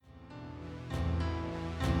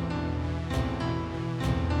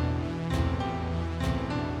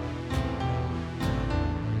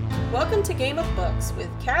Welcome to Game of Books with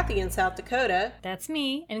Kathy in South Dakota. That's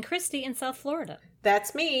me, and Christy in South Florida.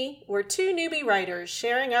 That's me. We're two newbie writers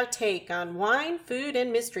sharing our take on wine, food,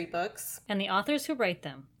 and mystery books. And the authors who write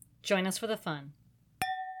them. Join us for the fun.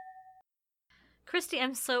 Christy,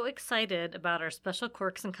 I'm so excited about our special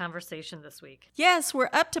Corks and Conversation this week. Yes, we're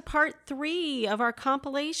up to part 3 of our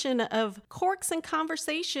compilation of Corks and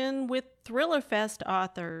Conversation with ThrillerFest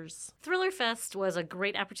authors. ThrillerFest was a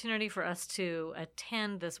great opportunity for us to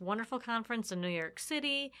attend this wonderful conference in New York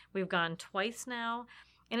City. We've gone twice now.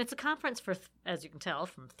 And it's a conference for, as you can tell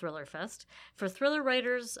from ThrillerFest, for thriller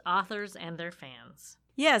writers, authors, and their fans.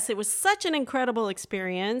 Yes, it was such an incredible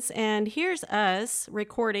experience, and here's us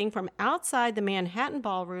recording from outside the Manhattan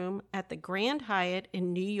Ballroom at the Grand Hyatt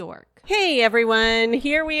in New York. Hey everyone,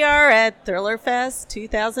 here we are at ThrillerFest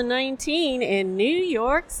 2019 in New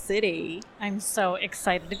York City. I'm so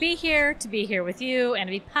excited to be here with you, and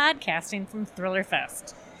to be podcasting from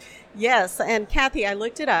ThrillerFest. Yes, and Kathy, I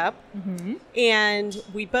looked it up, and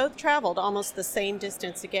we both traveled almost the same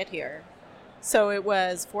distance to get here. So it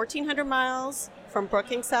was 1,400 miles from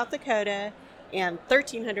Brookings, South Dakota, and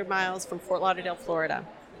 1,300 miles from Fort Lauderdale, Florida.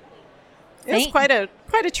 It was quite a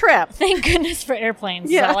trip. Thank goodness for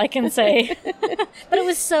airplanes, is all I can say. But it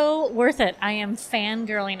was so worth it. I am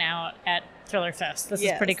fangirling out at ThrillerFest. This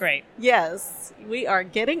is pretty great. Yes, we are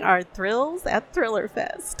getting our thrills at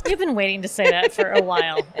ThrillerFest. We've been waiting to say that for a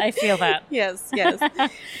while. I feel that. Yes.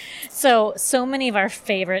 So many of our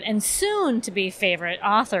favorite and soon-to-be favorite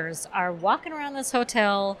authors are walking around this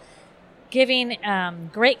hotel, giving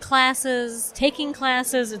great classes, taking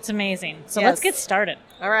classes. It's amazing. So let's get started.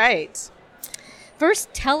 All right.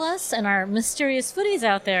 First, tell us and our mysterious foodies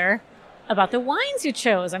out there about the wines you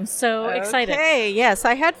chose. I'm so excited. Okay, yes.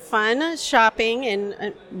 I had fun shopping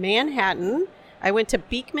in Manhattan. I went to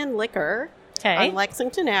Beekman Liquor on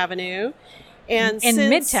Lexington Avenue. And in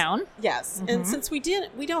Midtown. Yes. And since we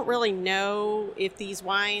don't really know if these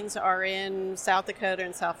wines are in South Dakota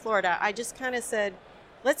and South Florida, I just kind of said,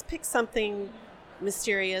 let's pick something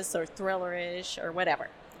mysterious or thrillerish or whatever.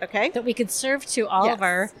 Okay? That we could serve to all of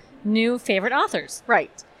our new favorite authors.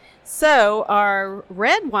 Right. So our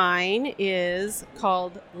red wine is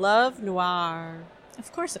called Love Noir.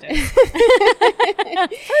 Of course it is.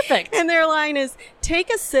 Perfect. And their line is,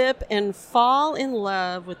 take a sip and fall in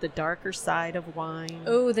love with the darker side of wine.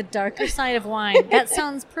 Oh, the darker side of wine. That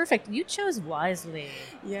sounds perfect. You chose wisely.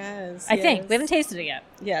 Yes. I think. We haven't tasted it yet.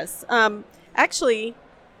 Yes. Actually,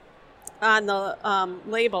 on the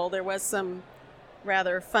label, there was some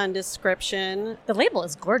rather fun description. The label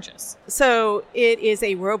is gorgeous. So it is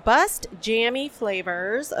a robust, jammy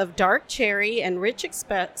flavors of dark cherry and rich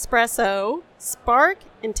espresso, spark,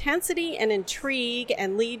 intensity, and intrigue,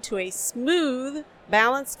 and lead to a smooth,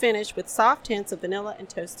 balanced finish with soft hints of vanilla and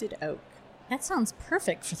toasted oak. That sounds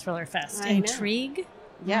perfect for ThrillerFest. Know. Intrigue.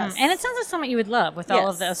 Yes. And it sounds like something you would love with all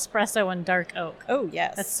of the espresso and dark oak. Oh,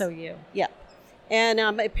 yes. That's so you. Yep. And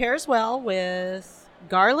it pairs well with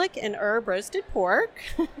garlic and herb roasted pork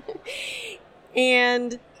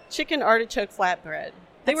and chicken artichoke flatbread.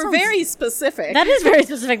 They were very specific. That is very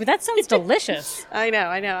specific, but that sounds delicious. I know.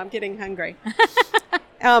 I'm getting hungry.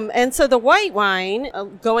 And so the white wine,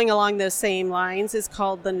 going along those same lines, is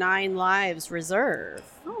called the Nine Lives Reserve.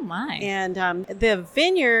 Oh, my. And the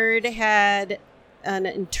vineyard had an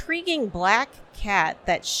intriguing black cat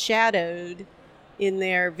that shadowed in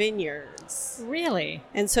their vineyards. Really?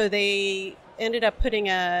 And so they ended up putting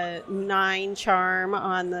a 9 charm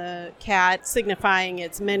on the cat, signifying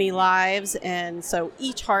its many lives, and so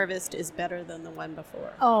each harvest is better than the one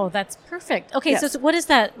before. Oh, that's perfect. Okay, so what is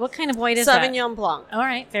that? What kind of white is that? Sauvignon Blanc. All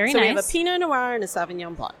right, very nice. nice. So we have a Pinot Noir and a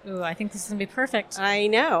Sauvignon Blanc. Ooh, I think this is going to be perfect. I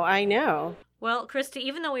know. Well, Christy,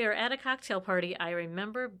 even though we were at a cocktail party, I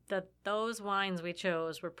remember that those wines we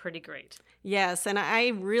chose were pretty great. Yes, and I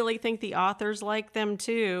really think the authors like them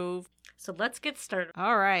too. So let's get started.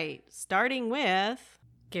 All right, starting with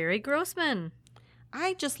Gary Grossman.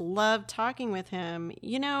 I just love talking with him.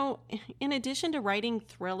 You know, in addition to writing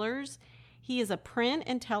thrillers, he is a print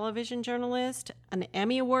and television journalist, an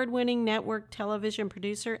Emmy Award-winning network television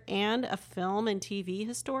producer, and a film and TV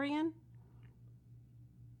historian.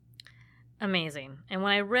 Amazing. And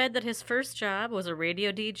when I read that his first job was a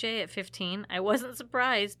radio DJ at 15, I wasn't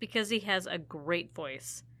surprised because he has a great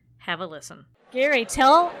voice. Have a listen. Gary,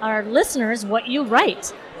 tell our listeners what you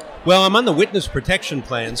write. Well, I'm on the witness protection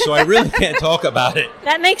plan, so I really can't talk about it.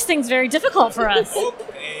 That makes things very difficult for us.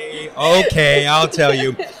 Okay, I'll tell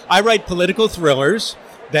you. I write political thrillers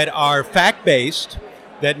that are fact-based,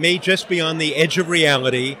 that may just be on the edge of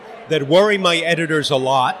reality, that worry my editors a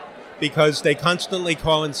lot because they constantly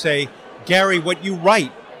call and say, Gary, what you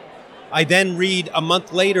write I then read a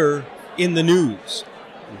month later in the news.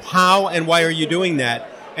 How and why are you doing that?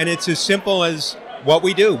 And it's as simple as what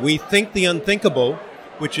we do. We think the unthinkable,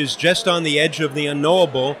 which is just on the edge of the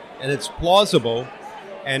unknowable, and it's plausible.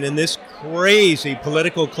 And in this crazy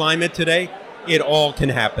political climate today, it all can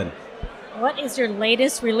happen. What is your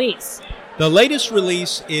latest release? The latest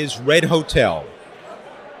release is Red Hotel.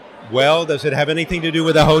 Well, does it have anything to do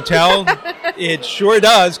with a hotel? It sure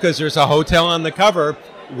does, because there's a hotel on the cover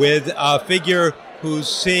with a figure who's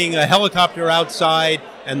seeing a helicopter outside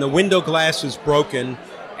and the window glass is broken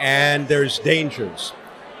and there's dangers.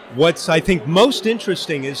 What's, I think, most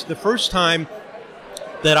interesting is the first time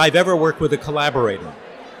that I've ever worked with a collaborator.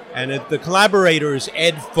 And the collaborator is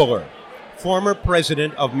Ed Fuller, former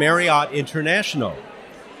president of Marriott International.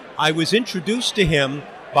 I was introduced to him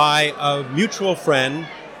by a mutual friend,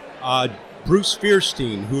 Bruce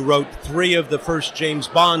Fierstein, who wrote 3 of the first James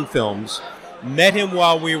Bond films. Met him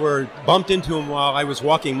bumped into him while I was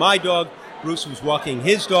walking my dog. Bruce was walking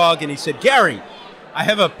his dog, and he said, "Gary, I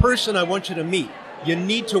have a person I want you to meet. You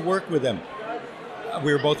need to work with him."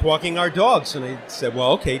 We were both walking our dogs, and I said,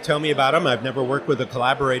 "Well, okay, tell me about him. I've never worked with a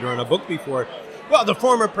collaborator on a book before." "Well, the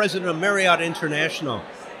former president of Marriott International."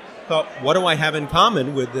 Thought, what do I have in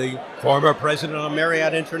common with the former president of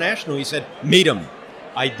Marriott International? He said, "Meet him."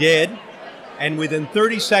 I did, and within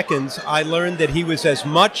 30 seconds, I learned that he was as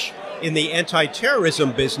much in the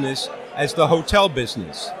anti-terrorism business as the hotel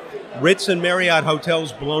business. Ritz and Marriott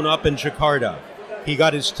hotels blown up in Jakarta. He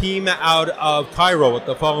got his team out of Cairo at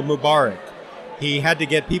the fall of Mubarak. He had to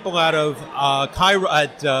get people out of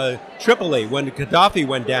Tripoli when Gaddafi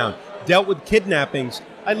went down. Dealt with kidnappings.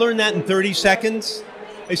 I learned that in 30 seconds.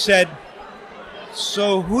 I said,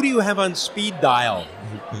 "So who do you have on speed dial?"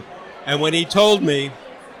 And when he told me,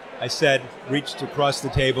 I said, reached across the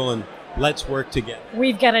table and let's work together.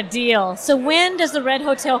 We've got a deal. So when does the Red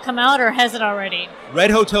Hotel come out, or has it already?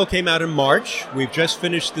 Red Hotel came out in March. We've just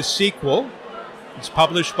finished the sequel. It's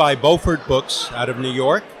published by Beaufort Books out of New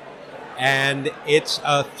York. And it's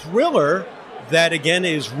a thriller that, again,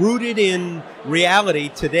 is rooted in reality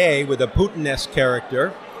today with a Putin-esque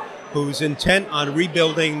character who's intent on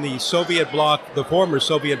rebuilding the former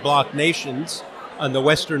Soviet bloc nations on the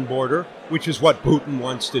western border, which is what Putin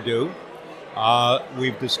wants to do.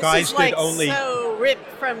 We've disguised this is it only. So ripped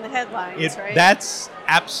from the headlines, right? That's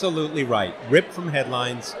absolutely right. Ripped from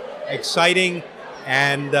headlines, exciting,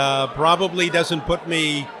 and probably doesn't put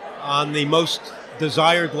me on the most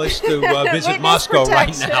desired list to visit Moscow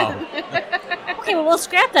right now. Okay, well, we'll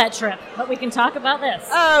scrap that trip, but we can talk about this.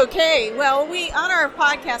 Okay, well, on our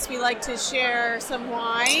podcast, we like to share some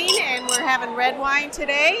wine, and we're having red wine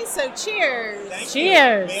today, so cheers.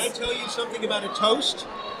 Cheers. May I tell you something about a toast?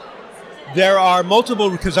 There are multiple,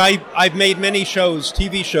 because I've made many shows,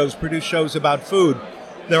 TV shows, produced shows about food.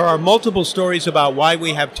 There are multiple stories about why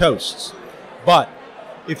we have toasts. But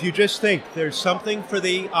if you just think there's something for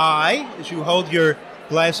the eye, as you hold your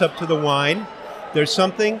glass up to the wine, there's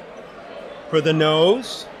something for the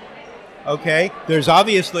nose, okay? There's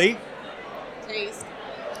obviously, Taste.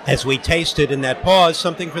 as we tasted in that pause,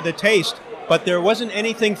 something for the taste. But there wasn't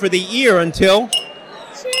anything for the ear until...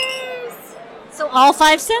 Cheers. So all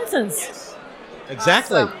 5 senses. Yes,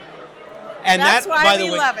 exactly. Awesome. And That's that, why by the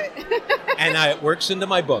we way, love it. and it works into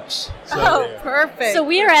my books. So there. Perfect. So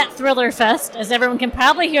we are at Thriller Fest. As everyone can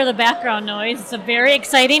probably hear the background noise, it's a very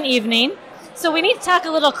exciting evening. So we need to talk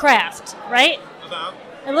a little craft, right? About?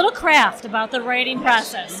 A little craft about the writing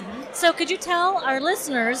process. Mm-hmm. So could you tell our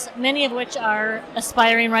listeners, many of which are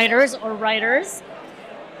aspiring writers or writers,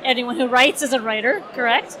 anyone who writes is a writer,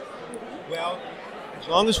 correct? Well, as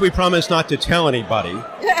long as we promise not to tell anybody.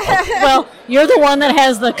 Well, you're the one that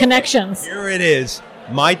has the connections. Here it is.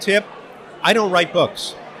 My tip, I don't write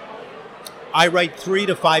books. I write 3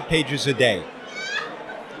 to 5 pages a day.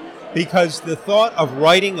 Because the thought of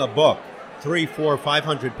writing a book, 300, 400,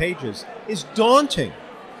 500 pages, is daunting.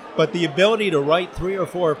 But the ability to write 3 or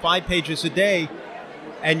 4 or 5 pages a day,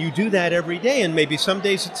 and you do that every day, and maybe some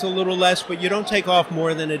days it's a little less, but you don't take off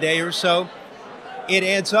more than a day or so, it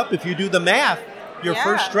adds up. If you do the math, your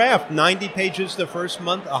first draft, 90 pages the first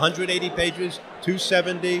month, 180 pages,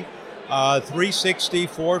 270, 360,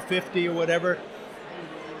 450 or whatever,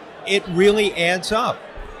 it really adds up.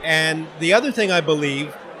 And the other thing I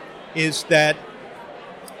believe is that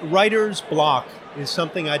writer's block is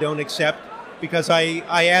something I don't accept, because I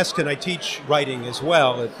ask, and I teach writing as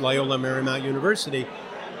well at Loyola Marymount University,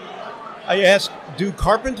 I ask, do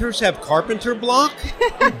carpenters have carpenter block?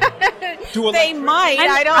 They might.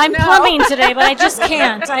 I don't I'm know. plumbing today, but I just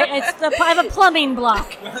can't. I have a plumbing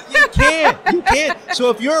block. Well, you can't.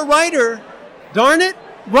 So if you're a writer, darn it,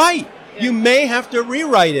 write. Yeah. You may have to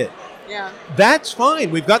rewrite it. Yeah. That's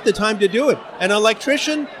fine. We've got the time to do it. An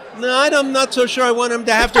electrician? No, I'm not so sure I want him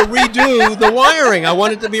to have to redo the wiring. I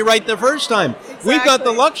want it to be right the first time. Exactly. We've got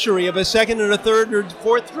the luxury of a second and a third or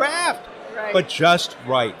fourth draft, Right. but just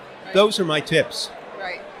right. Those are my tips.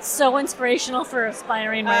 Right. So inspirational for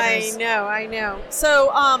aspiring writers. I know. So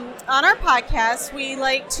on our podcast, we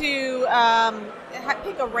like to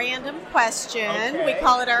pick a random question. Okay. We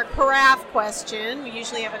call it our craft question. We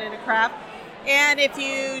usually have it in a craft. And if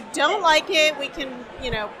you don't like it, we can,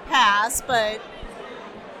 pass. But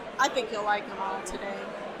I think you'll like them all today.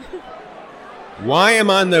 Why am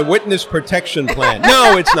I on the witness protection plan?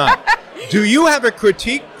 No, it's not. Do you have a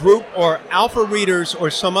critique group or alpha readers or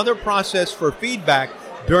some other process for feedback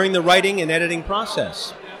during the writing and editing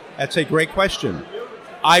process? That's a great question.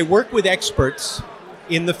 I work with experts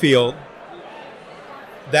in the field.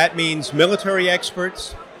 That means military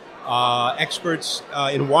experts, experts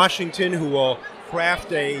in Washington who will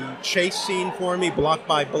craft a chase scene for me block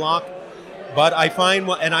by block. But I find,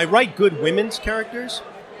 and I write good women's characters,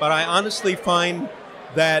 but I honestly find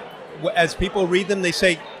that as people read them, they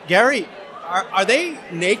say, Gary, are they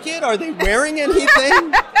naked? Are they wearing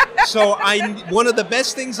anything? So one of the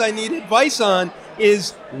best things I need advice on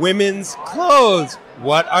is women's clothes.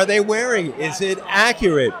 What are they wearing? Is it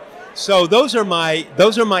accurate? So those are my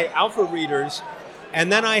alpha readers.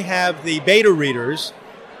 And then I have the beta readers,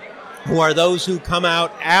 who are those who come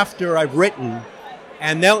out after I've written,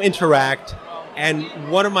 and they'll interact. And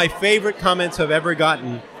one of my favorite comments I've ever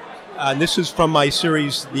gotten, and this is from my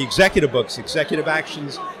series, the executive books, Executive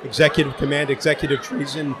Actions, Executive Command, Executive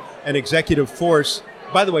Treason, and Executive Force.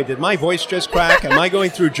 By the way, did my voice just crack? Am I going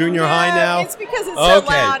through junior high now? It's because it's so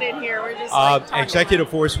loud in here. We're just talking Executive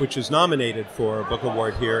Force, which is nominated for a book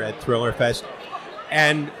award here at Thriller Fest.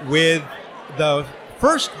 And with the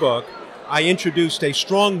first book, I introduced a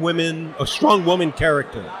strong woman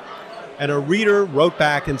character. And a reader wrote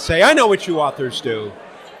back and say, I know what you authors do.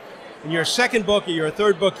 In your second book or your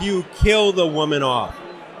third book, you kill the woman off.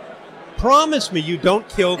 Promise me you don't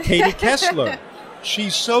kill Katie Kessler.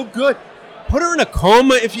 She's so good. Put her in a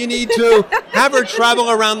coma if you need to. Have her travel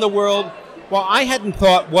around the world. Well, I hadn't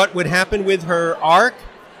thought what would happen with her arc,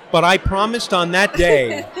 but I promised on that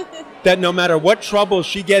day that no matter what trouble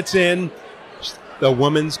she gets in, the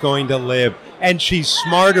woman's going to live. And she's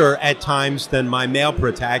smarter at times than my male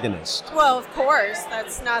protagonist. Well, of course.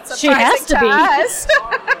 That's not surprising She has to be. us.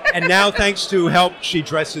 And now, thanks to help, she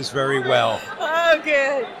dresses very well. Oh,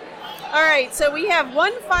 good. All right, so we have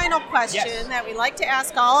one final question that we like to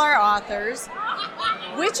ask all our authors.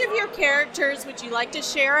 Which of your characters would you like to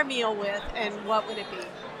share a meal with, and what would it be?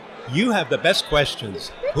 You have the best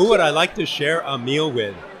questions. Who would I like to share a meal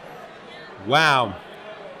with? Wow.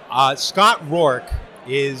 Scott Rourke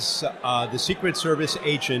is the Secret Service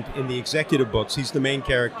agent in the executive books. He's the main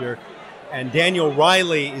character. And Daniel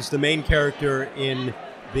Riley is the main character in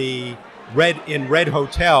the Red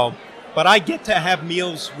Hotel. But I get to have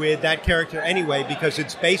meals with that character anyway because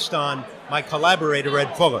it's based on my collaborator,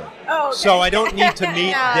 Ed Fuller. Oh, okay. So I don't need to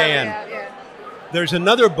meet Dan. Yeah. There's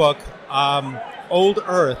another book, Old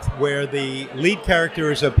Earth, where the lead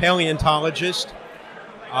character is a paleontologist.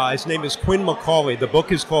 His name is Quinn McCauley. The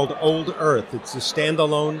book is called Old Earth. It's a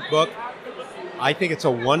standalone book. I think it's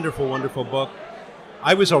a wonderful, wonderful book.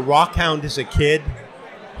 I was a rock hound as a kid.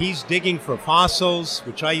 He's digging for fossils,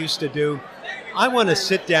 which I used to do. I want to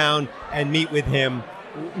sit down and meet with him.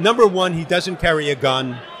 Number one, he doesn't carry a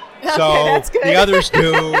gun. So Okay, that's good. the others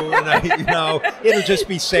do. And it'll just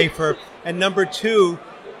be safer. And number two,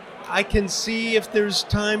 I can see if there's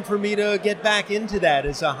time for me to get back into that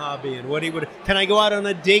as a hobby and what he would. Can I go out on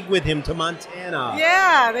a dig with him to Montana?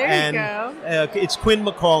 Yeah, there And you go. it's Quinn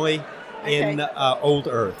McCauley in Old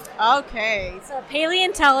Earth. Okay. So a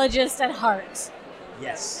paleontologist at heart.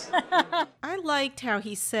 Yes. I liked how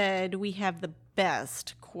he said we have the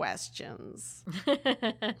best questions.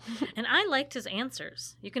 And I liked his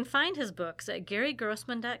answers. You can find his books at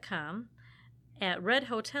GaryGrossman.com, at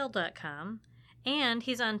RedHotel.com, and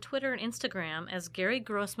he's on Twitter and Instagram as Gary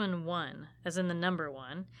Grossman 1, as in the number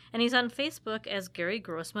 1, and he's on Facebook as Gary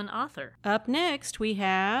Grossman Author. Up next, we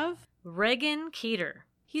have... Regan Keeter.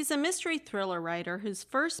 He's a mystery thriller writer whose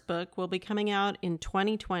first book will be coming out in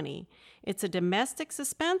 2020. It's a domestic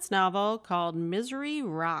suspense novel called Misery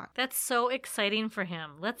Rock. That's so exciting for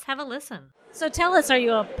him. Let's have a listen. So tell us, are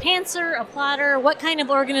you a pantser, a plotter? What kind of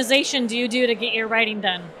organization do you do to get your writing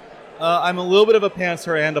done? I'm a little bit of a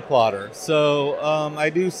pantser and a plotter. So I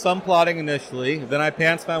do some plotting initially, then I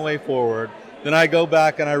pants my way forward, then I go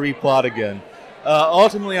back and I replot again.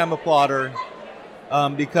 Ultimately, I'm a plotter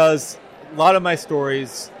because a lot of my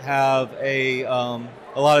stories have a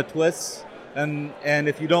lot of twists, and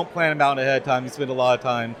if you don't plan them out ahead of time, you spend a lot of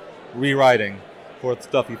time rewriting for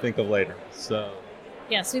stuff you think of later. So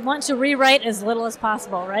Yes, we want to rewrite as little as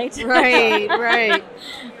possible, right? Right, right.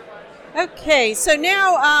 Okay, so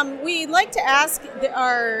now we like to ask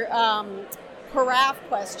our carafe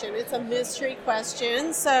question. It's a mystery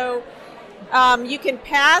question, so you can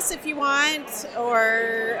pass if you want,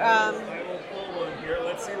 or I will pull one here.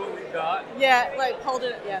 Let's see what we've got. yeah, like hold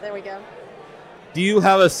it. Yeah, there we go. do you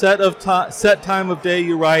have a set time of day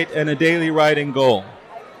you write and a daily writing goal?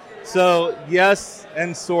 So yes,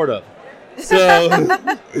 and sort of.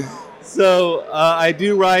 So I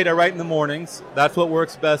do write. I write in the mornings. That's what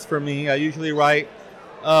works best for me. I usually write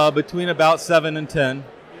between about 7 and 10.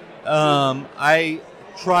 I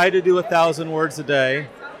try to do 1,000 words a day,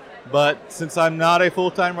 but since I'm not a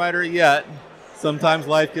full-time writer yet, sometimes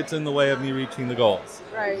life gets in the way of me reaching the goals.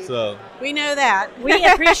 Right. So We know that. We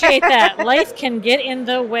appreciate that. Life can get in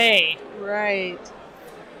the way. Right.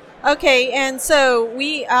 Okay, and so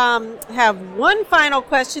we have one final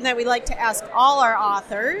question that we like to ask all our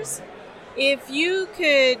authors. If you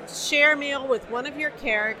could share a meal with one of your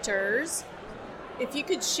characters,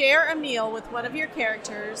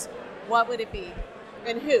 what would it be?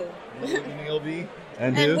 And who? the meal be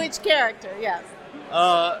and And who? which character, yes.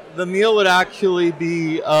 The meal would actually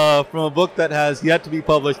be from a book that has yet to be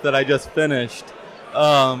published that I just finished.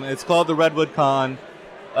 It's called The Redwood Con.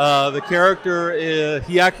 The character,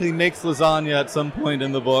 he actually makes lasagna at some point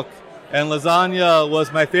in the book. And lasagna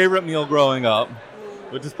was my favorite meal growing up,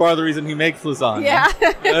 which is part of the reason he makes lasagna. Yeah.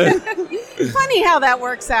 Funny how that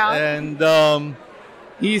works out. And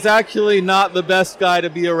he's actually not the best guy to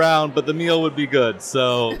be around, but the meal would be good.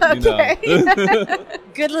 So, Okay.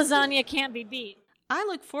 Good lasagna can't be beat. I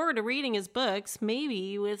look forward to reading his books,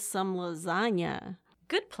 maybe with some lasagna.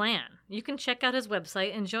 Good plan. You can check out his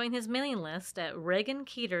website and join his mailing list at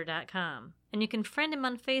ReaganKeeter.com. And you can friend him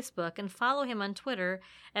on Facebook and follow him on Twitter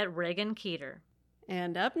at Reagan Keeter.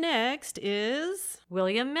 And up next is...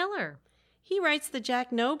 William Miller. He writes the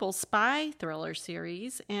Jack Noble spy thriller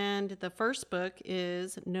series, and the first book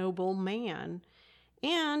is Noble Man.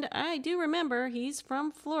 And I do remember he's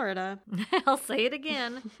from Florida. I'll say it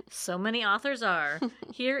again. So many authors are.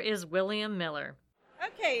 Here is William Miller.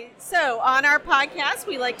 Okay, so on our podcast,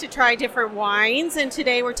 we like to try different wines, and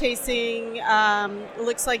today we're tasting,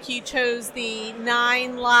 looks like you chose the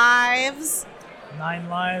 9 Lives 9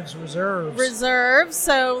 Lives Reserves. Reserve,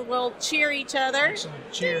 so we'll cheer each other.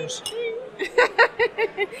 Excellent. Cheers.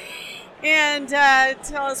 And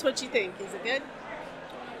tell us what you think. Is it good?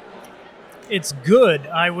 It's good.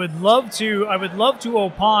 I would love to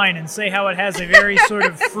opine and say how it has a very sort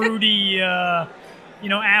of fruity,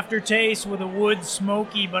 aftertaste with a wood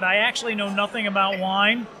smoky, but I actually know nothing about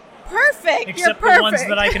wine Perfect. except You're the ones perfect.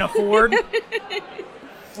 that I can afford.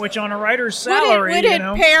 Which on a writer's salary, would it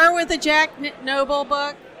pair with a Jack Noble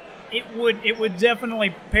book? it would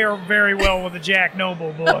definitely pair very well with a Jack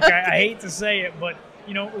Noble book. I hate to say it, but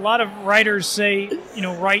a lot of writers say,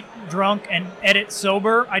 write drunk and edit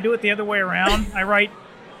sober. I do it the other way around. I write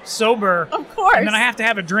sober, Of course. and then I have to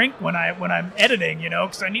have a drink when I'm editing,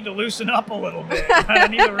 because I need to loosen up a little bit. I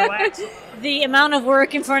need to relax. The amount of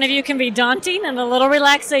work in front of you can be daunting, and a little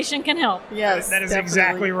relaxation can help. Yes, That is definitely.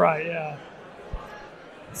 exactly right. Yeah.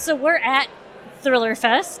 So we're at Thriller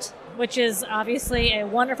Fest, which is obviously a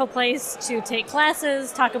wonderful place to take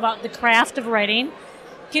classes, talk about the craft of writing.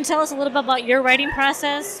 Can you tell us a little bit about your writing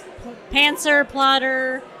process? Pantser,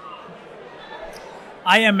 plotter?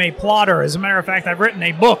 I am a plotter. As a matter of fact, I've written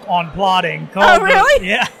a book on plotting called. Oh, really?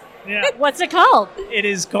 Yeah. What's it called? It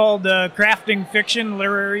is called Crafting Fiction: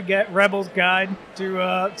 Literary Rebel's Guide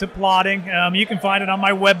to Plotting. You can find it on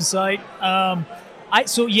my website.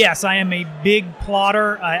 So yes, I am a big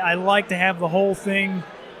plotter. I like to have the whole thing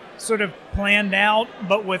sort of planned out,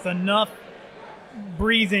 but with enough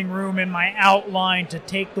breathing room in my outline to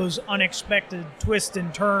take those unexpected twists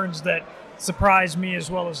and turns that surprise me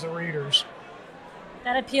as well as the readers.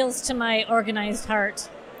 That appeals to my organized heart.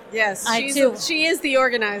 Yes, I too. she is the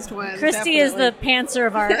organized one. Christy is the pantser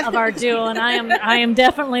of our duo, and I am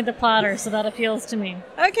definitely the plotter, so that appeals to me.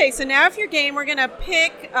 Okay, so now if you're game, we're going to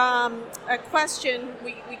pick a question.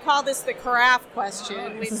 We call this the carafe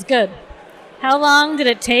question. This is good. How long did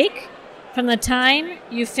it take from the time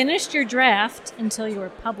you finished your draft until you were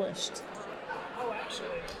published?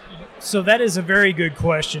 So that is a very good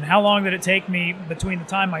question. How long did it take me between the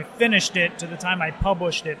time I finished it to the time I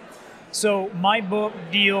published it? So my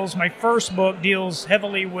first book deals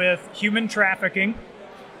heavily with human trafficking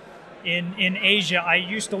in Asia. I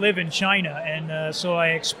used to live in China, and so I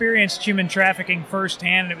experienced human trafficking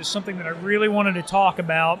firsthand, and it was something that I really wanted to talk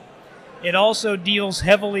about. it also deals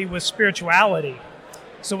heavily with spirituality.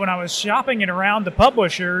 So when I was shopping it around to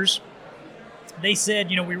publishers, they said,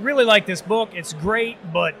 we really like this book. It's great,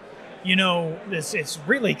 but, it's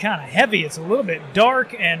really kind of heavy. It's a little bit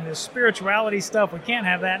dark, and the spirituality stuff, we can't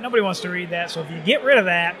have that. Nobody wants to read that. So if you get rid of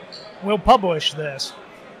that, we'll publish this.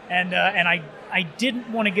 And I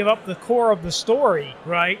didn't want to give up the core of the story,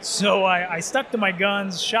 right? So I stuck to my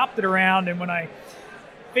guns, shopped it around, and when I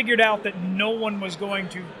figured out that no one was going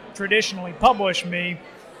to traditionally publish me,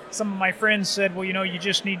 some of my friends said, well, you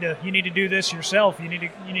just need to do this yourself. You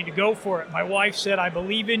need to go for it. My wife said, I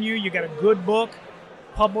believe in you. You got a good book.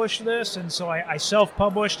 Publish this. And so I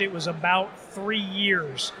self-published. It was about 3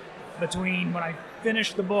 years between when I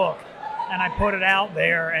finished the book and I put it out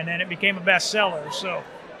there, and then it became a bestseller. So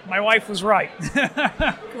my wife was right.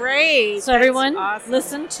 Great. So everyone, awesome.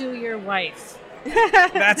 listen to your wife.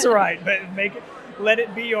 That's right. But let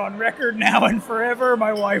it be on record now and forever.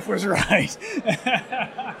 My wife was right.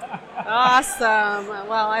 Awesome.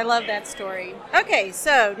 Well, I love that story. Okay,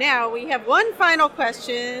 so now we have one final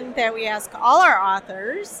question that we ask all our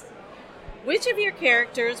authors. Which of your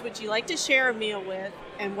characters would you like to share a meal with,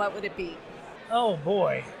 and what would it be? Oh,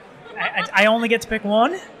 boy. I only get to pick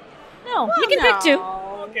one? No, Well, you can pick two.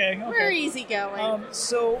 Okay. We're easygoing.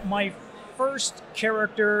 So my first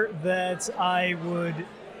character that I would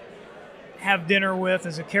have dinner with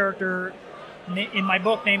is a character in my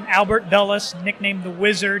book named Albert Dulles, nicknamed the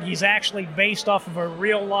Wizard. He's actually based off of a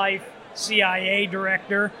real-life CIA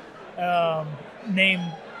director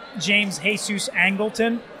named James Jesus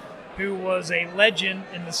Angleton, who was a legend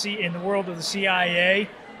in the world of the CIA,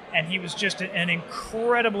 and he was just an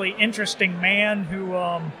incredibly interesting man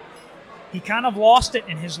who he kind of lost it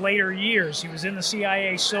in his later years. He was in the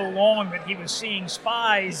CIA so long that he was seeing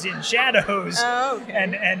spies in shadows,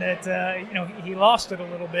 and that he lost it a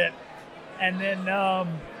little bit. And then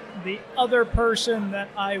the other person that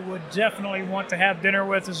I would definitely want to have dinner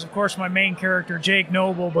with is, of course, my main character, Jake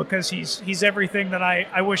Noble, because he's everything that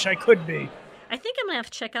I wish I could be. I think I'm going to have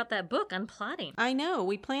to check out that book on plotting. I know.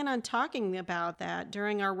 We plan on talking about that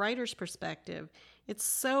during our writer's perspective. It's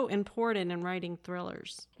so important in writing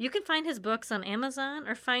thrillers. You can find his books on Amazon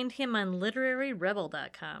or find him on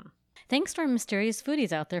literaryrebel.com. Thanks to our mysterious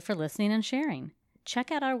foodies out there for listening and sharing.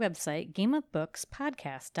 Check out our website,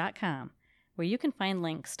 gameofbookspodcast.com, where you can find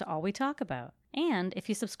links to all we talk about. And if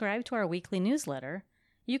you subscribe to our weekly newsletter,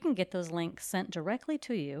 you can get those links sent directly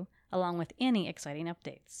to you, along with any exciting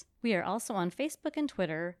updates. We are also on Facebook and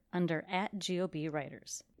Twitter under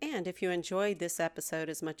 @GOBWriters. And if you enjoyed this episode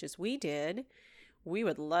as much as we did, we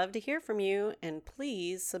would love to hear from you, and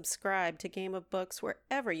please subscribe to Game of Books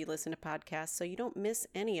wherever you listen to podcasts so you don't miss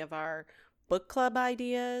any of our book club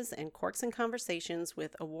ideas and Corks and Conversations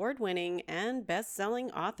with award-winning and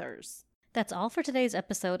best-selling authors. That's all for today's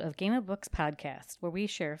episode of Game of Books Podcast, where we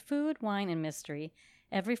share food, wine, and mystery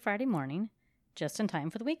every Friday morning, just in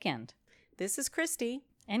time for the weekend. This is Christy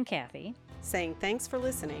and Kathy saying thanks for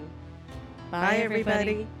listening. Bye,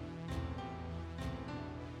 everybody.